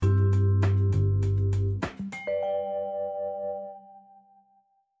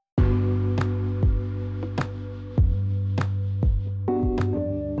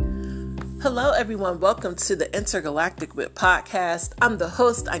Hello, everyone. Welcome to the Intergalactic Wit Podcast. I'm the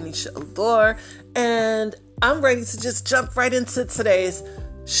host, Anisha Ador, and I'm ready to just jump right into today's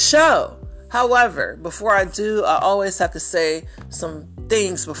show. However, before I do, I always have to say some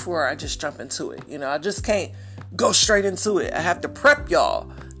things before I just jump into it. I just can't go straight into it. I have to prep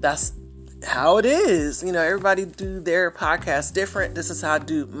y'all. That's how it is. Everybody do their podcast different. This is how I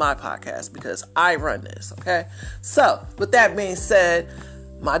do my podcast because I run this, okay? So, with that being said,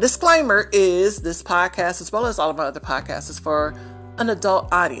 my disclaimer is this podcast, as well as all of my other podcasts, is for an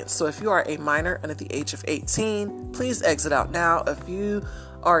adult audience. So if you are a minor under the age of 18, please exit out now. If you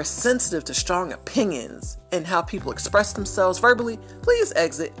are sensitive to strong opinions and how people express themselves verbally, please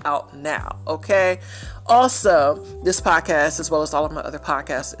exit out now, okay? Also, this podcast, as well as all of my other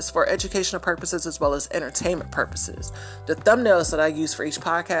podcasts, is for educational purposes as well as entertainment purposes. The thumbnails that I use for each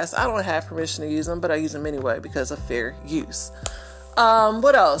podcast, I don't have permission to use them, but I use them anyway because of fair use.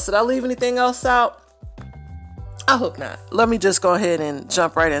 What else? Did I leave anything else out? I hope not. Let me just go ahead and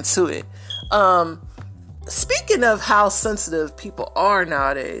jump right into it. Speaking of how sensitive people are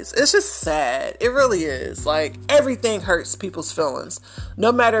nowadays, it's just sad. It really is. Like, everything hurts people's feelings.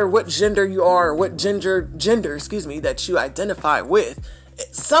 No matter what gender you are or what gender, that you identify with.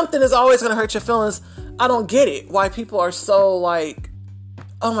 Something is always going to hurt your feelings. I don't get it. Why people are so like,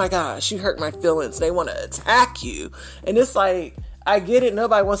 oh my gosh, you hurt my feelings. They want to attack you. And it's like, I get it.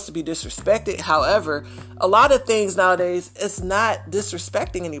 Nobody wants to be disrespected. However, a lot of things nowadays, it's not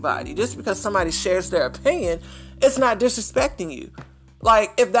disrespecting anybody. Just because somebody shares their opinion, it's not disrespecting you.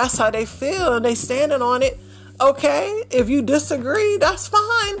 Like, if that's how they feel and they standing on it, okay. If you disagree, that's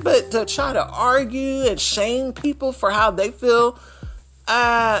fine. But to try to argue and shame people for how they feel,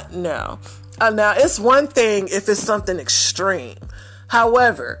 no. Now, it's one thing if it's something extreme.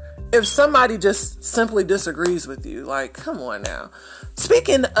 However, if somebody just simply disagrees with you, like, come on now.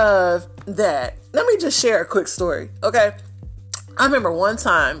 Speaking of that, let me just share a quick story, okay? I remember one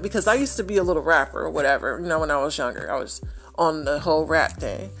time, because I used to be a little rapper or whatever, when I was younger. I was on the whole rap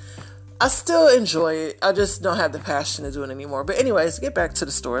thing. I still enjoy it. I just don't have the passion to do it anymore. But anyways, get back to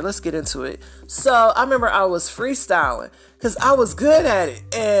the story. Let's get into it. So I remember I was freestyling because I was good at it.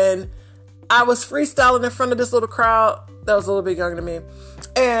 And I was freestyling in front of this little crowd that was a little bit younger than me.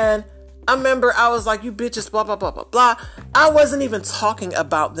 And I remember I was like, you bitches, blah, blah, blah, blah, blah. I wasn't even talking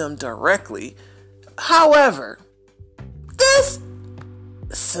about them directly. However, this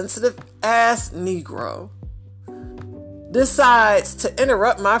sensitive ass Negro decides to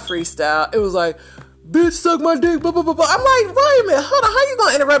interrupt my freestyle. It was like, bitch, suck my dick, blah, blah, blah, blah. I'm like, wait a minute, hold on, how you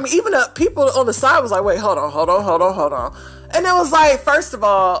gonna interrupt me? Even the people on the side was like, wait, hold on. And it was like, first of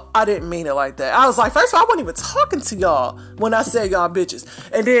all, I didn't mean it like that. I was like, first of all, I wasn't even talking to y'all when I said y'all bitches.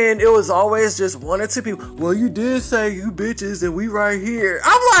 And then it was always just one or two people. Well, you did say you bitches and we right here.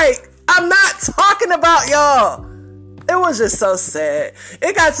 I'm like, I'm not talking about y'all. It was just so sad.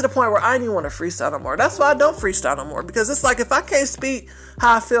 It got to the point where I didn't even want to freestyle no more. That's why I don't freestyle no more. Because it's like, if I can't speak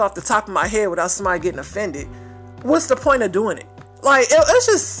how I feel off the top of my head without somebody getting offended, what's the point of doing it? Like, it's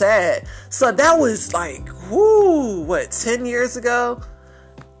just sad. So that was like, 10 years ago?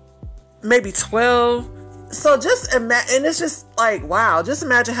 Maybe 12? So just imagine, and it's just like, wow, just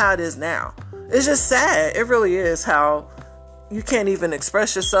imagine how it is now. It's just sad. It really is how you can't even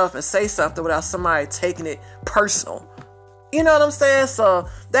express yourself and say something without somebody taking it personal. You know what I'm saying? So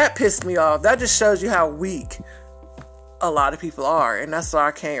that pissed me off. That just shows you how weak a lot of people are. And that's why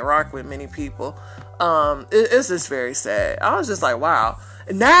I can't rock with many people. It's just very sad. I was just like, wow.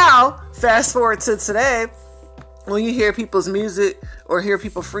 Now, fast forward to today, when you hear people's music or hear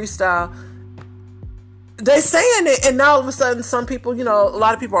people freestyle, they saying it, and now all of a sudden some people, a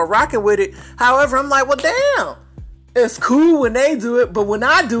lot of people are rocking with it. However, I'm like, well, damn. It's cool when they do it, but when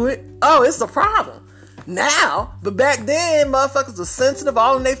I do it, it's a problem. Now, but back then, motherfuckers were sensitive,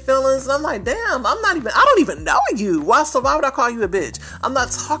 all in their feelings, and I'm like, damn, I don't even know you. Why would I call you a bitch? I'm not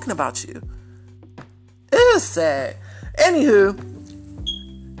talking about you. It is sad. Anywho,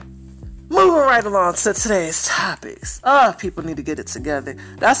 moving right along to today's topics. People need to get it together.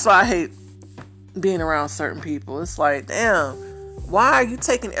 That's why I hate being around certain people. It's like, damn, why are you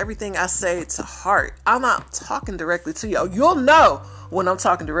taking everything I say to heart? I'm not talking directly to you. You'll know when I'm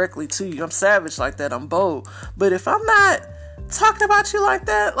talking directly to you. I'm savage like that. I'm bold. But if I'm not talking about you like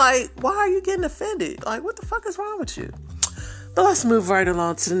that, like, why are you getting offended? Like, what the fuck is wrong with you? But let's move right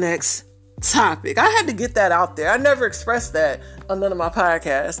along to the next topic. I had to get that out there. I never expressed that on none of my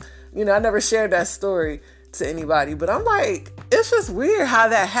podcasts. I never shared that story to anybody, but I'm like, it's just weird how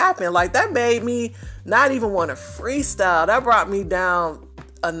that happened. Like, that made me not even want to freestyle. That brought me down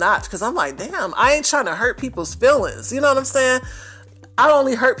a notch because I'm like, damn, I ain't trying to hurt people's feelings. You know what I'm saying? I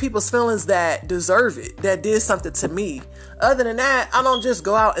only hurt people's feelings that deserve it, that did something to me. Other than that, I don't just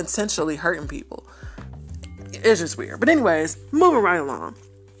go out intentionally hurting people. It's just weird. But anyways, moving right along.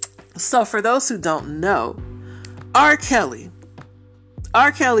 So for those who don't know, R. Kelly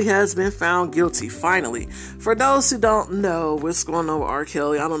has been found guilty, finally. For those who don't know what's going on with R.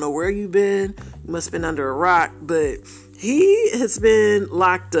 Kelly, I don't know where you've been. You must have been under a rock, but he has been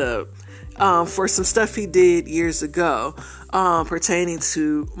locked up for some stuff he did years ago pertaining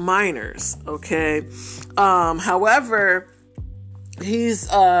to minors, okay? However, he's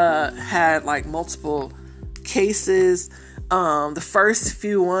had like multiple cases. The first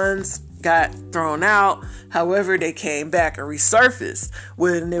few ones got thrown out. However, they came back and resurfaced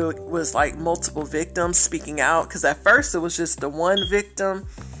when it was like multiple victims speaking out. Because at first it was just the one victim.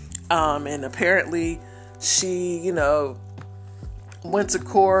 And apparently she, went to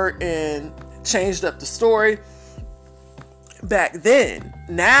court and changed up the story back then.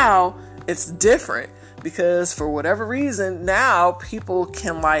 Now it's different because for whatever reason, now people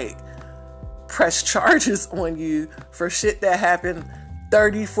can like press charges on you for shit that happened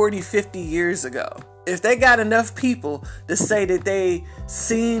 30, 40, 50 years ago. If they got enough people to say that they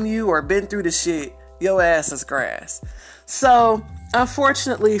seen you or been through the shit, your ass is grass. So,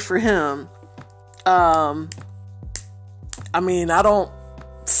 unfortunately for him, I don't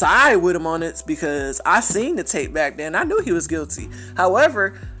side with him on it because I seen the tape back then. I knew he was guilty.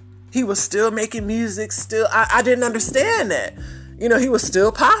 However, he was still making music. I didn't understand that. He was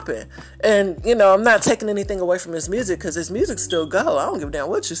still popping. And, I'm not taking anything away from his music because his music still go. I don't give a damn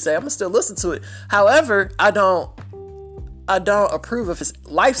what you say. I'm going to still listen to it. However, I don't approve of his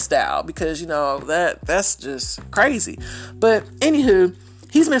lifestyle because, that's just crazy. But anywho,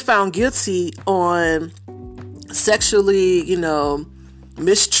 he's been found guilty on sexually,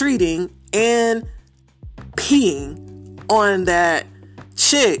 mistreating and peeing on that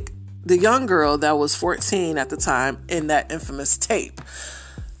chick, the young girl that was 14 at the time, in that infamous tape.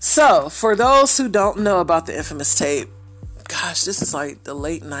 So, for those who don't know about the infamous tape, gosh, this is like the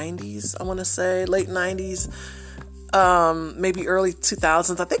late 90s, I want to say. Late 90s, maybe early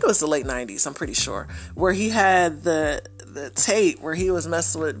 2000s. I think it was the late 90s, I'm pretty sure. Where he had the tape where he was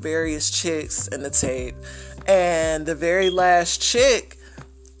messing with various chicks in the tape. And the very last chick,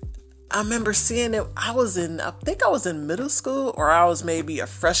 I remember seeing it. I think I was in middle school or I was maybe a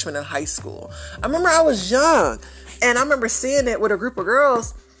freshman in high school. I remember I was young and I remember seeing it with a group of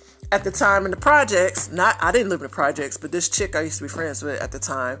girls at the time in the projects. I didn't live in the projects, but this chick I used to be friends with at the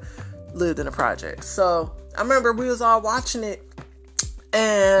time lived in the projects. So I remember we was all watching it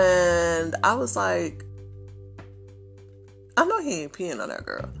and I was like, I know he ain't peeing on that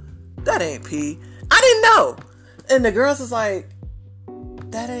girl. That ain't pee. I didn't know. And the girls was like,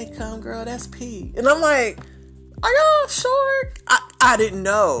 that ain't cum, girl, that's pee. And I'm like, are y'all sure? I didn't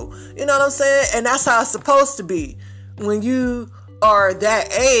know. You know what I'm saying? And that's how it's supposed to be. When you are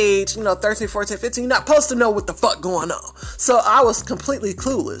that age, 13, 14, 15, you're not supposed to know what the fuck going on. So I was completely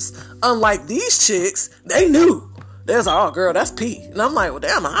clueless. Unlike these chicks, they knew. They was like, oh, girl, that's pee. And I'm like, well,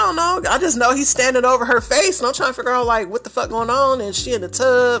 damn, I don't know. I just know he's standing over her face. And I'm trying to figure out, like, what the fuck going on. And she in the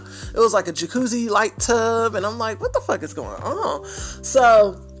tub. It was like a jacuzzi-like tub. And I'm like, what the fuck is going on?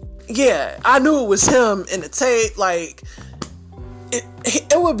 So, yeah, I knew it was him in the tape. Like,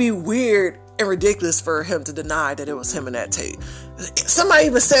 it would be weird and ridiculous for him to deny that it was him in that tape. Somebody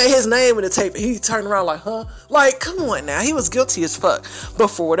even said his name in the tape. He turned around like, huh? Like, come on now. He was guilty as fuck. But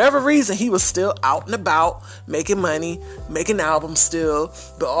for whatever reason, he was still out and about, making money, making albums still.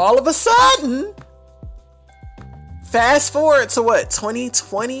 But all of a sudden, fast forward to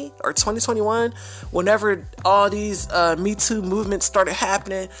 2020 or 2021, whenever all these Me Too movements started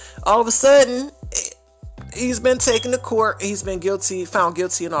happening, all of a sudden, he's been taken to court. He's been found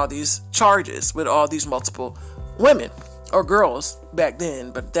guilty in all these charges with all these multiple women. Or girls back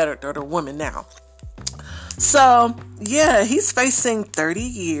then, but that are women now. So, yeah, he's facing 30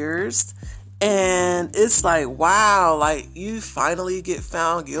 years. And it's like, wow, like, you finally get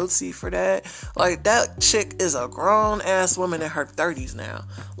found guilty for that. Like, that chick is a grown-ass woman in her 30s now.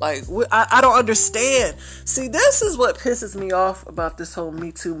 Like, I don't understand. See, this is what pisses me off about this whole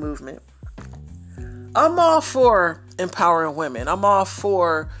Me Too movement. I'm all for empowering women. I'm all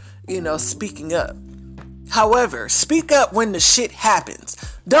for, speaking up. However, speak up when the shit happens.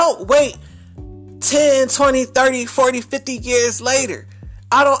 Don't wait 10, 20, 30, 40, 50 years later.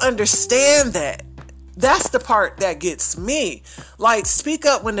 I don't understand that. That's the part that gets me. Like, speak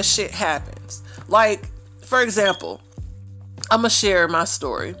up when the shit happens. Like, for example, I'm going to share my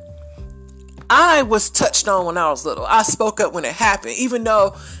story. I was touched on when I was little. I spoke up when it happened, even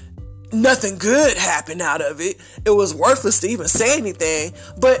though nothing good happened out of it. It was worthless to even say anything,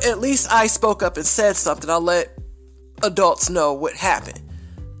 but at least I spoke up and said something. I let adults know what happened.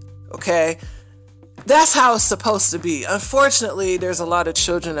 Okay? That's how it's supposed to be. Unfortunately, there's a lot of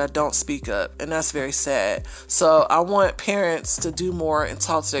children that don't speak up, and that's very sad. So I want parents to do more and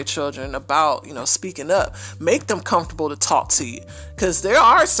talk to their children about, speaking up. Make them comfortable to talk to you. Because there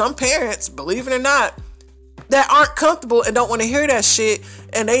are some parents, believe it or not, that aren't comfortable and don't want to hear that shit.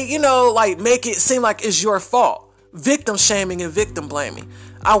 And they, make it seem like it's your fault. Victim shaming and victim blaming.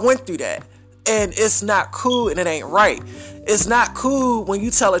 I went through that. And it's not cool and it ain't right. It's not cool when you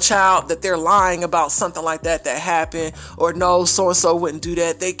tell a child that they're lying about something like that happened, or no, so-and-so wouldn't do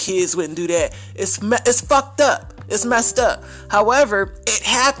that, their kids wouldn't do that. It's fucked up. It's messed up. However, it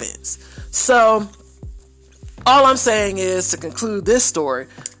happens. So all I'm saying is, to conclude this story,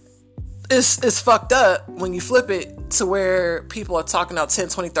 it's fucked up when you flip it to where people are talking out 10,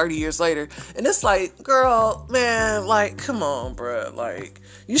 20, 30 years later. And it's like, girl, man, like, come on, bruh. Like,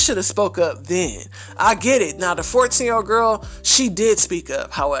 you should have spoke up then. I get it. Now, the 14-year-old girl, she did speak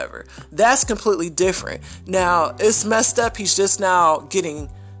up, however. That's completely different. Now, it's messed up. He's just now getting,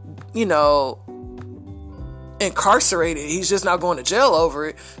 incarcerated. He's just now going to jail over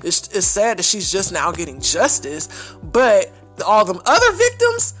it. It's sad that she's just now getting justice. But all them other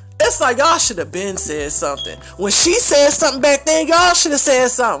victims, it's like, y'all should have been said something. When she said something back then, y'all should have said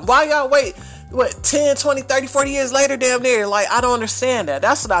something. Why y'all wait, 10, 20, 30, 40 years later, damn near? Like, I don't understand that.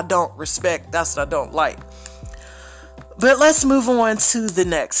 That's what I don't respect. That's what I don't like. But let's move on to the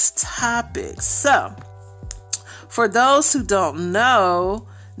next topic. So, for those who don't know,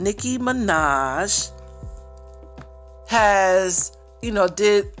 Nicki Minaj has,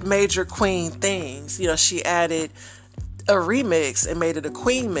 did major Queen things. She added a remix and made it a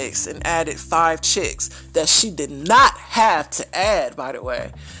Queen mix and added 5 chicks that she did not have to add, by the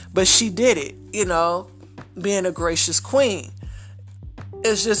way, but she did it, being a gracious queen.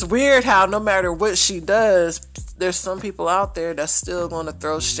 It's just weird how no matter what she does, there's some people out there that's still going to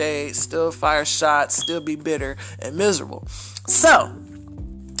throw shade, still fire shots, still be bitter and miserable. So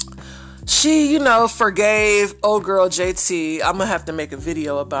she, forgave old girl JT. I'm gonna have to make a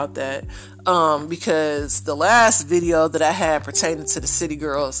video about that. Because the last video that I had pertaining to the City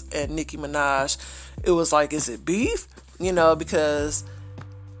Girls and Nicki Minaj, it was like, is it beef? Because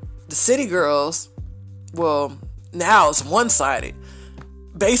the City Girls, well, now it's one-sided.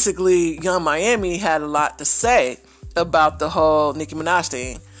 Basically, Young Miami had a lot to say about the whole Nicki Minaj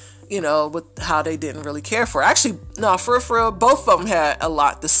thing, with how they didn't really care for her. Actually, no, for real, both of them had a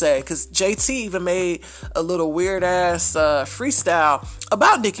lot to say, because JT even made a little weird-ass freestyle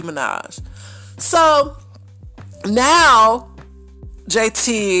about Nicki Minaj. So now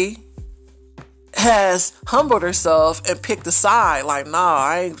JT has humbled herself and picked a side. Like, nah,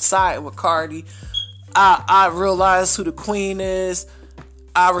 I ain't siding with Cardi. I realize who the queen is.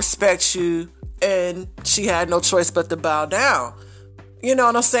 I respect you. And she had no choice but to bow down. You know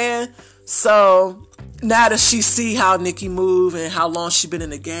what I'm saying? So now that she see how Nicki move and how long she been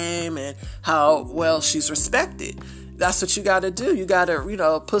in the game and how well she's respected, that's what you got to do. You got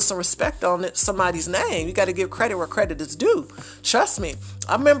to, put some respect on somebody's name. You got to give credit where credit is due. Trust me.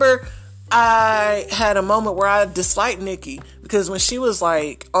 I remember I had a moment where I disliked Nicki because when she was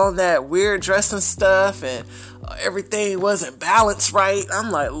like on that weird dressing stuff and everything wasn't balanced right,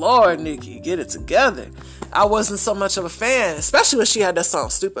 I'm like, Lord, Nicki, get it together. I wasn't so much of a fan, especially when she had that song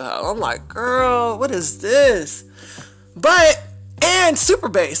Stupid Hoe. I'm like, girl, what is this? And Super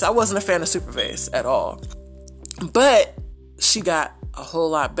Bass. I wasn't a fan of Super Bass at all. But she got a whole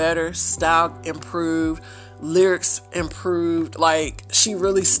lot better. Style improved. Lyrics improved. Like, she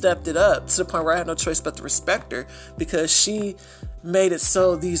really stepped it up to the point where I had no choice but to respect her, because she made it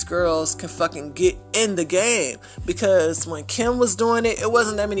so these girls can fucking get in the game. Because when Kim was doing it, it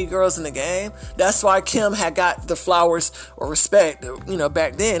wasn't that many girls in the game. That's why Kim had got the flowers or respect,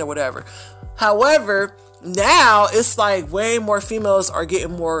 back then or whatever. However, now it's like way more females are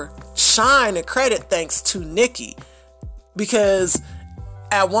getting more shine and credit thanks to Nicki. Because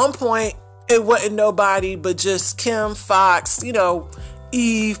at one point, it wasn't nobody but just Kim, Fox,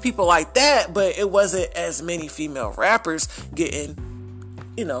 Eve, people like that, but it wasn't as many female rappers getting,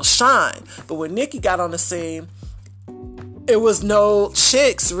 shine. But when Nicki got on the scene, it was no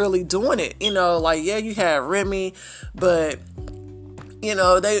chicks really doing it. You had Remy, but,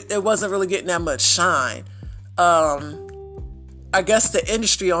 they wasn't really getting that much shine. I guess the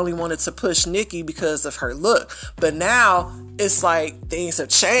industry only wanted to push Nicki because of her look. But now it's like things have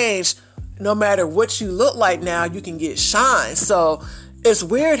changed. No matter what you look like now, you can get shine. So it's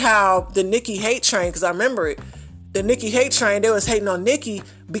weird how the Nicki hate train, because I remember it, the Nicki hate train, they was hating on Nicki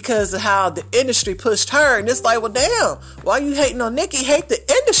because of how the industry pushed her. And it's like, well, damn, why you hating on Nicki? Hate the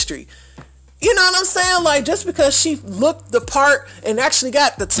industry. You know what I'm saying? Like, just because she looked the part and actually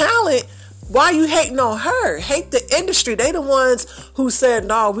got the talent, why you hating on her? Hate the industry. They the ones who said,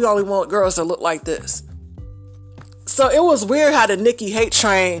 no, we only want girls that look like this. So it was weird how the Nicki hate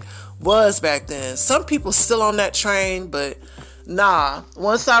train was back then. Some people still on that train, but nah.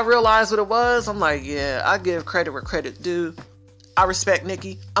 Once I realized what it was, I'm like, yeah, I give credit where credit due. I respect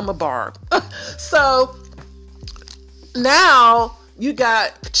Nicki. I'm a barb. So now you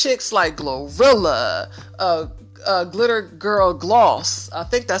got chicks like Glorilla, Glitter Girl Gloss. I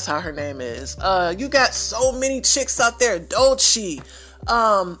think that's how her name is. You got so many chicks out there. Dolce.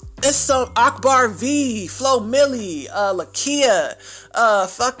 It's some Akbar V, Flo Milli, Lakia,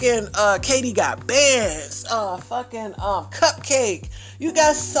 Katie Got Bands, Cupcake. You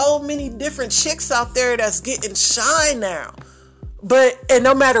got so many different chicks out there that's getting shine now. And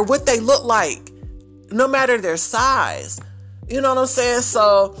no matter what they look like, no matter their size, you know what I'm saying?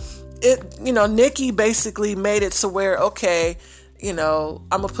 So Nicki basically made it to where, okay, I'm going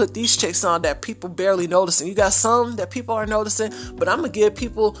to put these chicks on that people barely noticing. You got some that people are noticing, but I'm going to give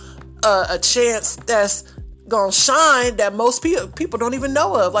people a chance that's going to shine that most people don't even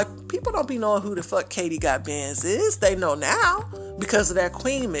know of. Like, people don't be knowing who the fuck Katie Got Bands is. They know now because of that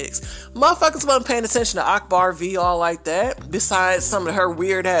Queen mix. Motherfuckers wasn't paying attention to Akbar V all like that, besides some of her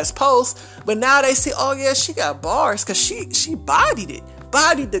weird ass posts. But now they see, oh yeah, she got bars because she bodied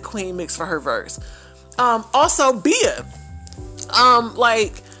the Queen mix for her verse. Also, Bia.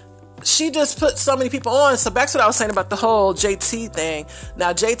 She just put so many people on. So back to what I was saying about the whole JT thing.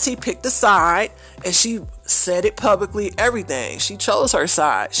 Now JT picked a side and she said it publicly, everything. She chose her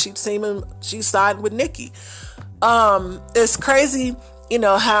side. She sided with Nicki. It's crazy,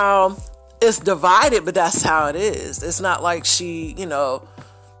 how it's divided, but that's how it is. It's not like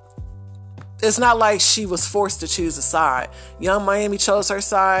it's not like she was forced to choose a side. Young Miami chose her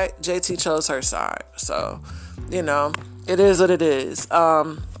side. JT chose her side. So, it is what it is.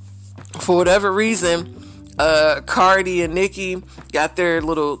 For whatever reason, Cardi and Nicki got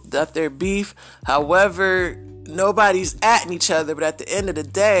their beef. However, nobody's atting each other. But at the end of the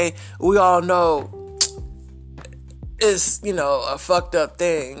day, we all know it's, a fucked up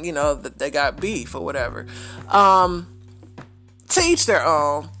thing, that they got beef or whatever. To each their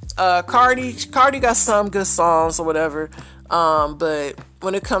own. Cardi got some good songs or whatever. But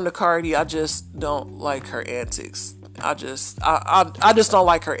when it comes to Cardi, I just don't like her antics. I just don't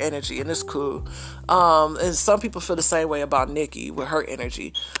like her energy, and it's cool. And some people feel the same way about Nicki with her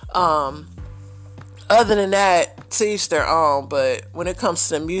energy. Other than that, to each their own. But when it comes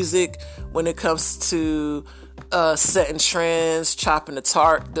to music, when it comes to setting trends, topping the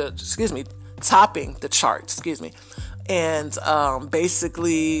charts, and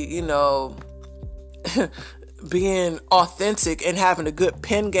basically, being authentic and having a good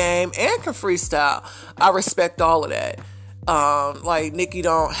pen game and can freestyle. I respect all of that. Like Nicki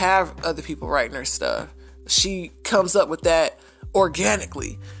don't have other people writing her stuff. She comes up with that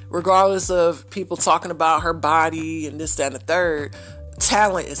organically, regardless of people talking about her body and this, that, and the third.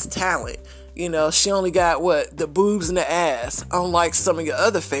 Talent is talent. She only got the boobs and the ass, unlike some of your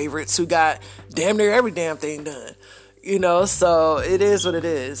other favorites who got damn near every damn thing done. So it is what it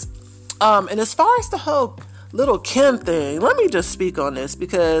is. And as far as the whole little Kim thing, let me just speak on this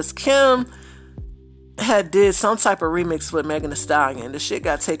because Kim had did some type of remix with Megan Thee Stallion. The shit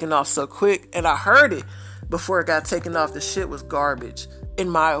got taken off so quick, and I heard it before it got taken off. The shit was garbage, in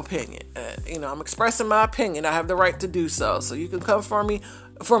my opinion. I'm expressing my opinion. I have the right to do so. So you can come for me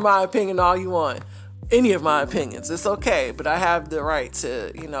for my opinion all you want. Any of my opinions, it's okay, but I have the right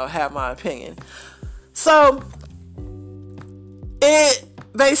to, have my opinion. So it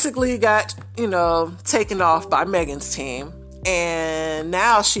basically got, taken off by Megan's team. And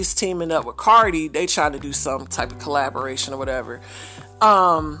now she's teaming up with Cardi. They trying to do some type of collaboration or whatever.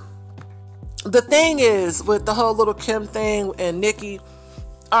 The thing is, with the whole little Kim thing and Nicki,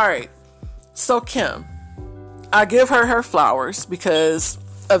 all right, so Kim, I give her flowers because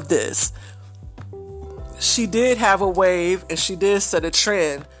of this. She did have a wave and she did set a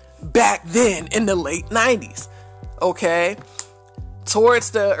trend back then in the late 90s. Okay?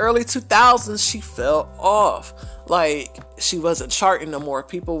 Towards the early 2000s, she fell off. Like, she wasn't charting no more.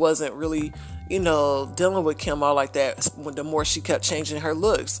 People wasn't really, dealing with Kim all like that. The more she kept changing her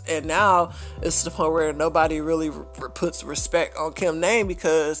looks. And now it's to the point where nobody really puts respect on Kim's name,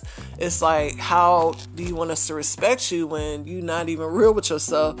 because it's like, how do you want us to respect you when you're not even real with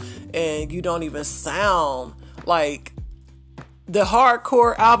yourself and you don't even sound like the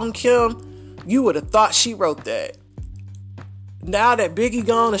hardcore album Kim? You would have thought she wrote that. now that Biggie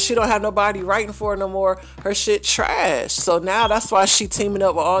gone and she don't have nobody writing for her no more, her shit trash. So now that's why she teaming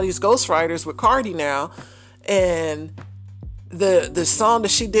up with all these ghostwriters with Cardi now. And the song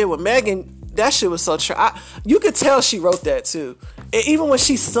that she did with Megan, that shit was so you could tell she wrote that too. And even when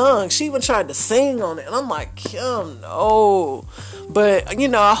she sung, she even tried to sing on it. And I'm like, Kim, no. But, you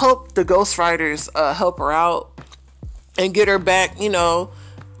know, I hope the ghostwriters help her out and get her back, you know,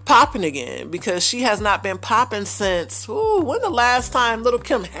 popping again. Because she has not been popping since, when the last time Little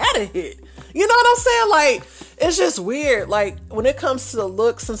Kim had a hit? You know what I'm saying? Like, it's just weird. Like, when it comes to the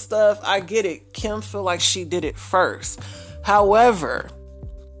looks and stuff, I get it. Kim feel like she did it first. However,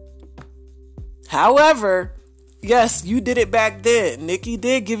 yes, you did it back then. Nicki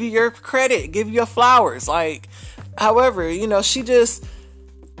did give you your credit, give you your flowers. Like, however, you know, she just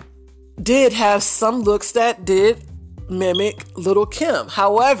did have some looks that did mimic Little Kim.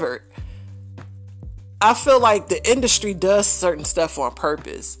 However, I feel like the industry does certain stuff on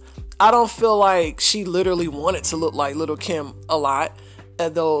purpose. I don't feel like she literally wanted to look like Little Kim a lot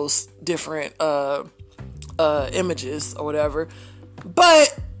at those different images or whatever.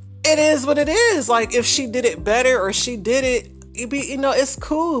 But it is what it is. Like, if she did it better or she did it, you know, it's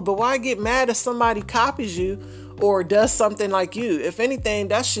cool. But why get mad if somebody copies you or does something like you? If anything,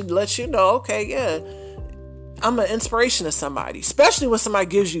 that should let you know, okay, yeah, I'm an inspiration to somebody. Especially when somebody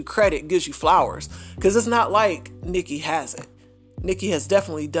gives you credit, gives you flowers. Because it's not like Nicki hasn't. Nicki has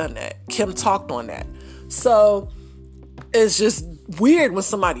definitely done that. Kim talked on that. So it's just weird when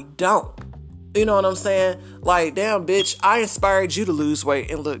somebody don't. You know what I'm saying? Like, damn, bitch, I inspired you to lose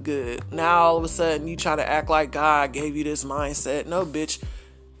weight and look good. Now, all of a sudden, you try to act like God gave you this mindset. No, bitch.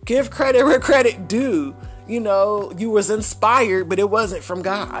 Give credit where credit due. You know, you was inspired, but it wasn't from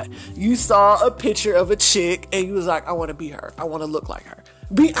God. You saw a picture of a chick, and you was like, I want to be her. I want to look like her.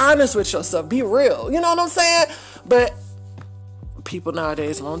 Be honest with yourself. Be real. You know what I'm saying? But people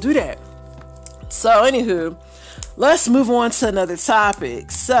nowadays won't do that. So, anywho, let's move on to another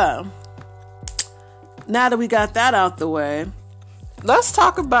topic. So, now that we got that out the way, let's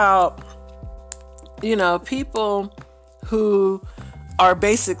talk about, you know, people who are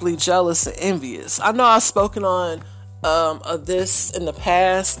basically jealous and envious. I know I've spoken on of this in the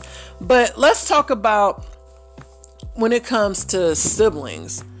past, but let's talk about when it comes to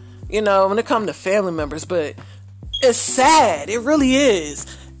siblings, you know, when it comes to family members. But it's sad. It really is.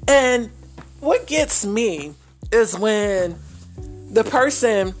 And what gets me is when the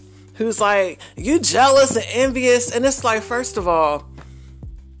person who's like, you jealous and envious. And it's like, first of all,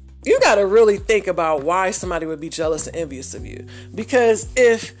 you got to really think about why somebody would be jealous and envious of you. Because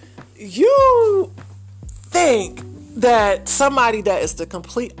if you think that somebody that is the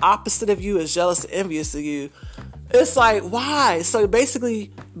complete opposite of you is jealous and envious of you, it's like, why? So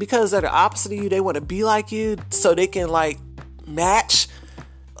basically, because they're the opposite of you, they want to be like you so they can like match.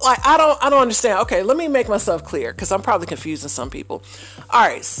 Like, I don't understand. Okay, let me make myself clear because I'm probably confusing some people. All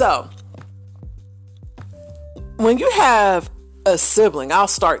right, so when you have a sibling, I'll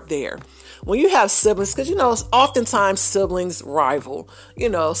start there. When you have siblings, because, you know, oftentimes siblings rival, you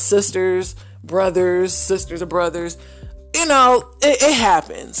know, sisters or brothers, you know, it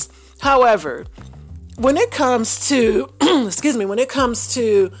happens. However, when it comes to, when it comes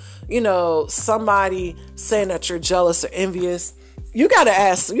to, you know, somebody saying that you're jealous or envious, you got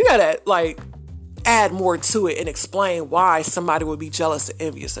to like add more to it and explain why somebody would be jealous or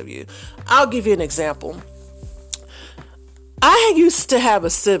envious of you. I'll give you an example. I used to have a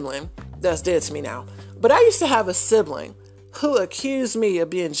sibling that's dead to me now, but I used to have a sibling who accused me of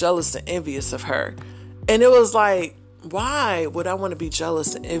being jealous and envious of her. And it was like, why would I want to be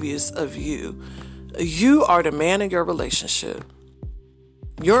jealous and envious of you? You are the man in your relationship.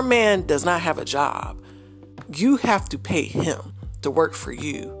 Your man does not have a job. You have to pay him to work for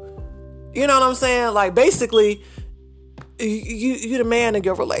you. You know what I'm saying? Like, basically, you the man in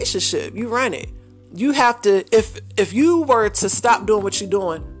your relationship. You run it. You have to, if you were to stop doing what you're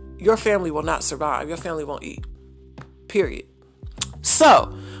doing, your family will not survive. Your family won't eat. Period.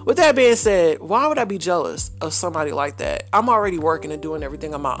 So, with that being said, why would I be jealous of somebody like that? I'm already working and doing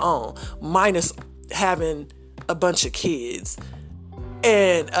everything on my own, minus having a bunch of kids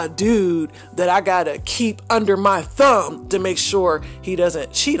and a dude that I gotta keep under my thumb to make sure he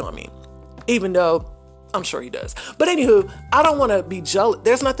doesn't cheat on me, even though I'm sure he does. But anywho, I don't want to be jealous.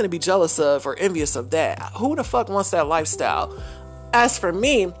 There's nothing to be jealous of or envious of that. Who the fuck wants that lifestyle? As for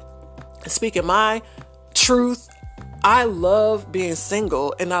me, speaking my truth, I love being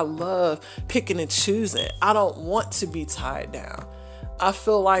single and I love picking and choosing. I don't want to be tied down. I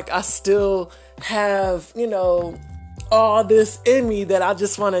feel like I still have, you know, all this in me that I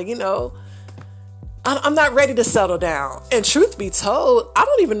just want to, you know, I'm not ready to settle down. And truth be told, I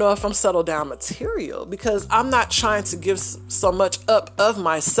don't even know if I'm settled down material, because I'm not trying to give so much up of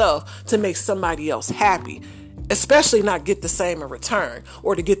myself to make somebody else happy, especially not get the same in return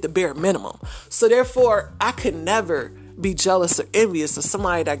or to get the bare minimum. So therefore, I could never be jealous or envious of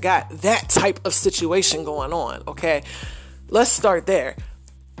somebody that got that type of situation going on. Okay, let's start there.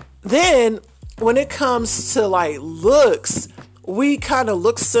 Then when it comes to like looks, we kind of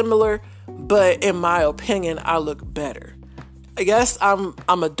look similar, but in my opinion, I look better. I guess I'm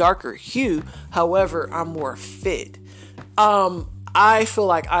a darker hue. However, I'm more fit. I feel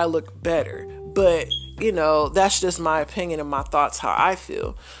like I look better, but you know, that's just my opinion and my thoughts, how I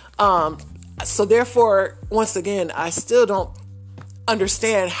feel. So therefore, once again, I still don't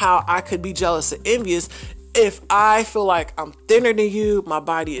understand how I could be jealous or envious if I feel like I'm thinner than you, my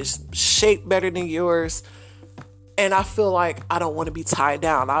body is shaped better than yours, and I feel like I don't want to be tied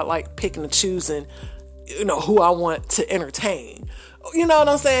down. I like picking and choosing, you know, who I want to entertain. You know what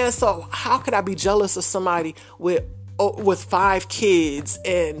I'm saying? So how could I be jealous of somebody with 5 kids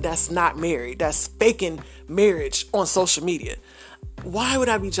and that's not married, that's faking marriage on social media? Why would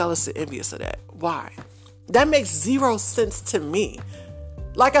I be jealous and envious of that? Why? That makes zero sense to me.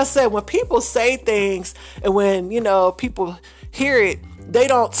 Like I said, when people say things and when, you know, people hear it, they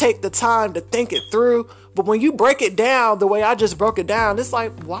don't take the time to think it through. But when you break it down the way I just broke it down, it's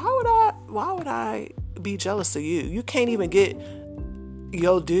like, why would I be jealous of you? You can't even get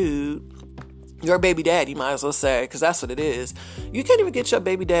your dude, your baby dad, you might as well say, because that's what it is. You can't even get your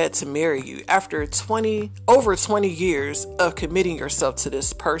baby dad to marry you after over 20 years of committing yourself to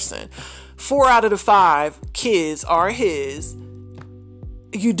this person. 4 out of the 5 kids are his.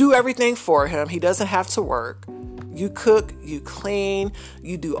 You do everything for him. He doesn't have to work. You cook, you clean,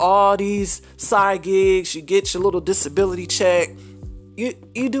 you do all these side gigs, you get your little disability check.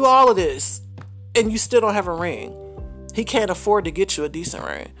 You do all of this and you still don't have a ring. He can't afford to get you a decent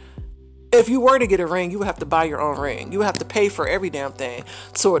ring. If you were to get a ring, you would have to buy your own ring. You would have to pay for every damn thing.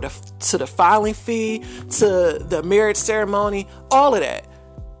 To the filing fee, to the marriage ceremony, all of that.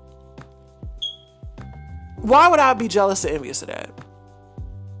 Why would I be jealous or envious of that?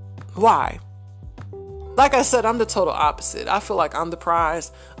 Why? Like I said, I'm the total opposite. I feel like I'm the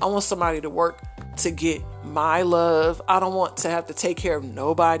prize. I want somebody to work to get my love. I don't want to have to take care of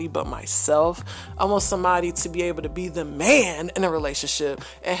nobody but myself. I want somebody to be able to be the man in a relationship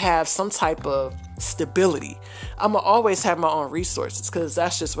and have some type of stability. I'm going to always have my own resources because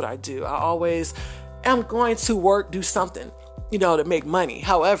that's just what I do. I always am going to work, do something, you know, to make money.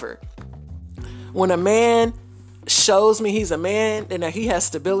 However, when a man shows me he's a man and that he has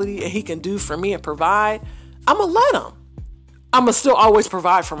stability and he can do for me and provide, I'm gonna let him. I'm gonna still always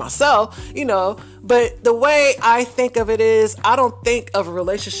provide for myself, you know, but the way I think of it is, I don't think of a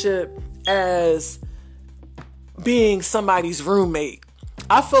relationship as being somebody's roommate.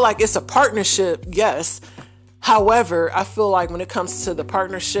 I feel like it's a partnership, yes. However, I feel like when it comes to the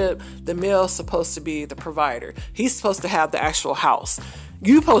partnership, the male's supposed to be the provider. He's supposed to have the actual house.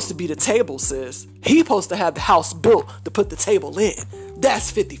 You supposed to be the table, sis. He supposed to have the house built to put the table in.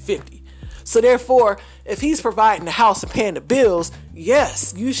 That's 50-50. So therefore, if he's providing the house and paying the bills,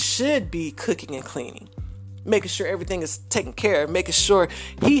 yes, you should be cooking and cleaning. Making sure everything is taken care of. Making sure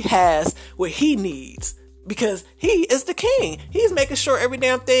he has what he needs. Because he is the king. He's making sure every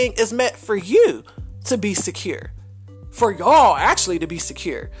damn thing is met for you to be secure. For y'all actually to be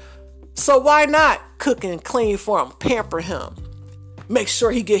secure. So why not cook and clean for him? Pamper him. Make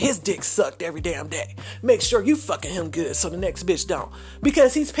sure he get his dick sucked every damn day. Make sure you fucking him good so the next bitch don't.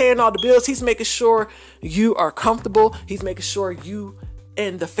 Because he's paying all the bills. He's making sure you are comfortable. He's making sure you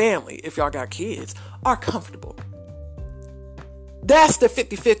and the family, if y'all got kids, are comfortable. That's the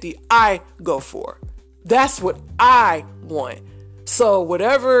 50-50 I go for. That's what I want. So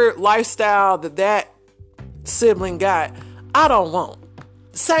whatever lifestyle that sibling got, I don't want.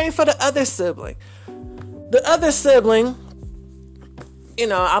 Same for the other sibling. The other sibling, you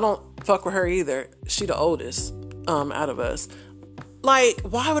know, I don't fuck with her either. She the oldest out of us. Like,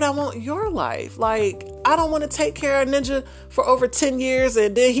 why would I want your life? Like, I don't want to take care of Ninja for over 10 years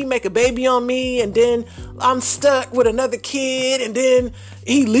and then he make a baby on me and then I'm stuck with another kid and then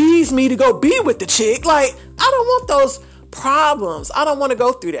he leaves me to go be with the chick. Like, I don't want those problems. I don't want to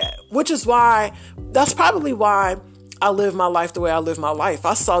go through that, which is why, that's probably why I live my life the way I live my life.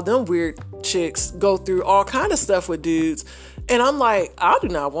 I saw them weird chicks go through all kind of stuff with dudes. And I'm like, I do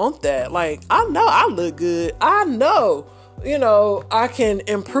not want that. Like, I know I look good. I know, you know, I can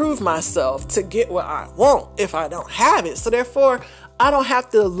improve myself to get what I want if I don't have it. So therefore, I don't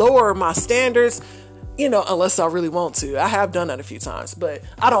have to lower my standards unless I really want to. I have done that a few times, but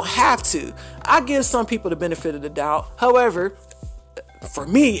I don't have to. I give some people the benefit of the doubt. However, for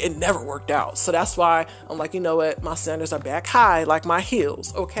me, it never worked out. So that's why I'm like, you know what? My standards are back high, like my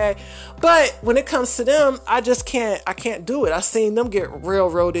heels. Okay. But when it comes to them, I can't do it. I've seen them get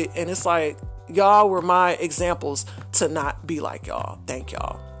railroaded, and it's like, y'all were my examples to not be like y'all. Thank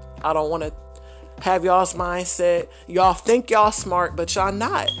y'all. I don't want to have y'all's mindset. Y'all think y'all smart, but y'all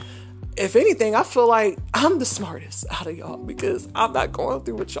not. If anything, I feel like I'm the smartest out of y'all because I'm not going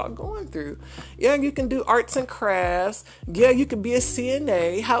through what y'all going through. Yeah, you can do arts and crafts. Yeah, you can be a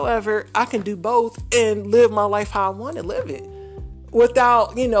CNA. However, I can do both and live my life how I want to live it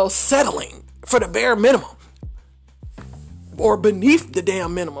without, settling for the bare minimum or beneath the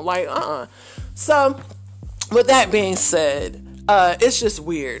damn minimum. Like, So with that being said, it's just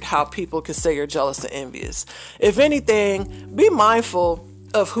weird how people can say you're jealous and envious. If anything, be mindful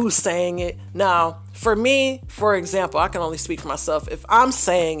of who's saying it. Now, for me, for example, I can only speak for myself. If I'm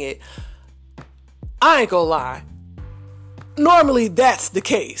saying it, I ain't gonna lie. Normally, that's the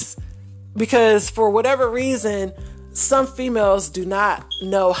case. Because for whatever reason, some females do not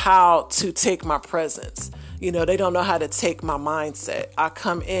know how to take my presence. They don't know how to take my mindset. I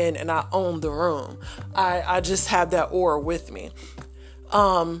come in and I own the room. I just have that aura with me.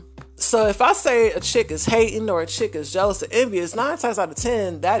 So if I say a chick is hating or a chick is jealous or envious, 9 times out of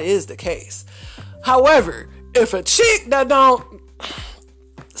 10, that is the case. However, if a chick that don't,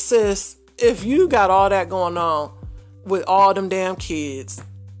 sis, if you got all that going on with all them damn kids,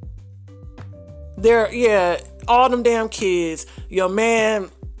 all them damn kids, your man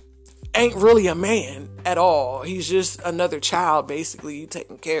ain't really a man at all. He's just another child, basically, you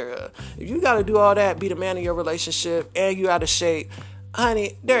taking care of. If you got to do all that, be the man of your relationship, and you out of shape,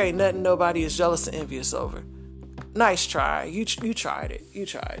 honey, there ain't nothing nobody is jealous and envious over. Nice try. You tried it. You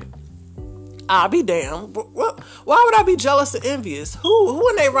tried it. I'll be damned. Why would I be jealous and envious? Who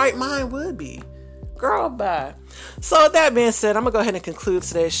in their right mind would be? Girl, bye. So with that being said, I'm going to go ahead and conclude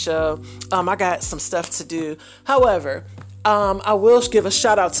today's show. I got some stuff to do. However, I will give a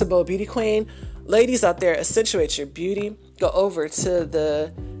shout out to Bo Beauty Queen. Ladies out there, accentuate your beauty. Go over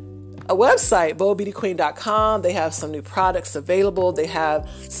to a website, boldbeautyqueen.com. They have some new products available. They have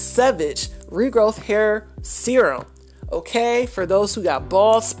Savage Regrowth Hair Serum. Okay, for those who got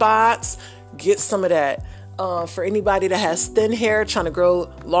bald spots, get some of that. For anybody that has thin hair, trying to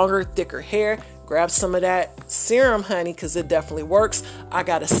grow longer, thicker hair, grab some of that serum, honey, because it definitely works. I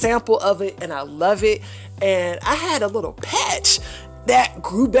got a sample of it and I love it. And I had a little patch that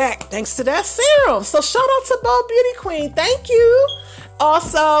grew back thanks to that serum. So shout out to Bold Beauty Queen. Thank you.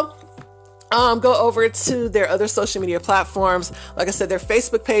 Also, go over to their other social media platforms. Like I said, their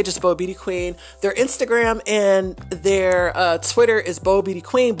Facebook page is Bo Beauty Queen. Their Instagram and their Twitter is Bo Beauty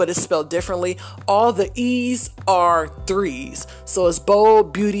Queen, but it's spelled differently. All the E's are 3s. So it's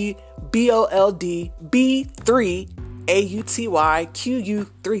Bold Beauty, BOLD, B3,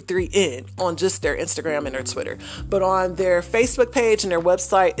 AUTYQU33N on just their Instagram and their Twitter. But on their Facebook page and their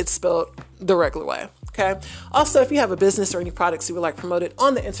website, it's spelled the regular way. Okay. Also, if you have a business or any products you would like promoted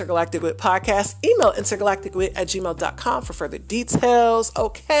on the Intergalactic Wit podcast, email intergalacticwit@gmail.com for further details.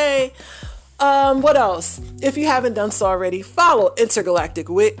 Okay. What else? If you haven't done so already, follow Intergalactic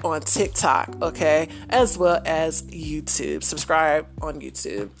Wit on TikTok, okay, as well as YouTube. Subscribe on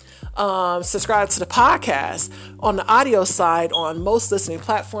YouTube. Subscribe to the podcast on the audio side on most listening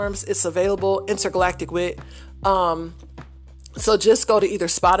platforms. It's available, Intergalactic Wit. So just go to either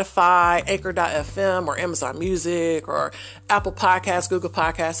Spotify, Anchor.fm, or Amazon Music, or Apple Podcasts, Google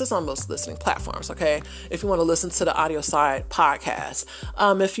Podcasts. It's on most listening platforms, okay? If you want to listen to the audio side podcast.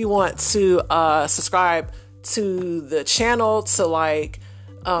 If you want to subscribe to the channel to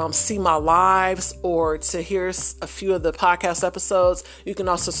see my lives or to hear a few of the podcast episodes, you can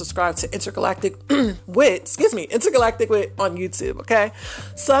also subscribe to Intergalactic Wit on YouTube, okay?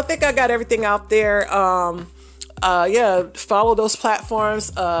 So I think I got everything out there. Follow those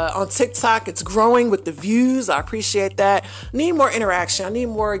platforms. On TikTok, it's growing with the views. I appreciate that. Need more interaction. I need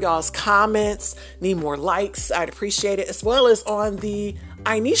more of y'all's comments. Need more likes. I'd appreciate it. As well as on the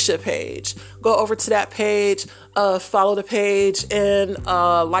Inisha page. Go over to that page, follow the page, and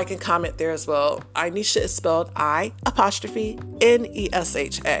like and comment there as well. Inisha is spelled I''Nesha.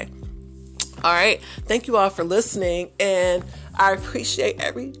 All right. Thank you all for listening. And I appreciate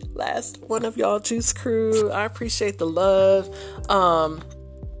every last one of y'all, Juice Crew. I appreciate the love. I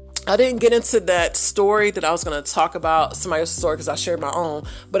didn't get into that story that I was going to talk about, somebody else's story, because I shared my own,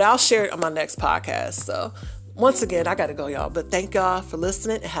 but I'll share it on my next podcast. So once again, I got to go, y'all. But thank y'all for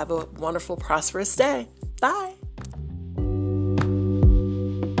listening and have a wonderful, prosperous day. Bye.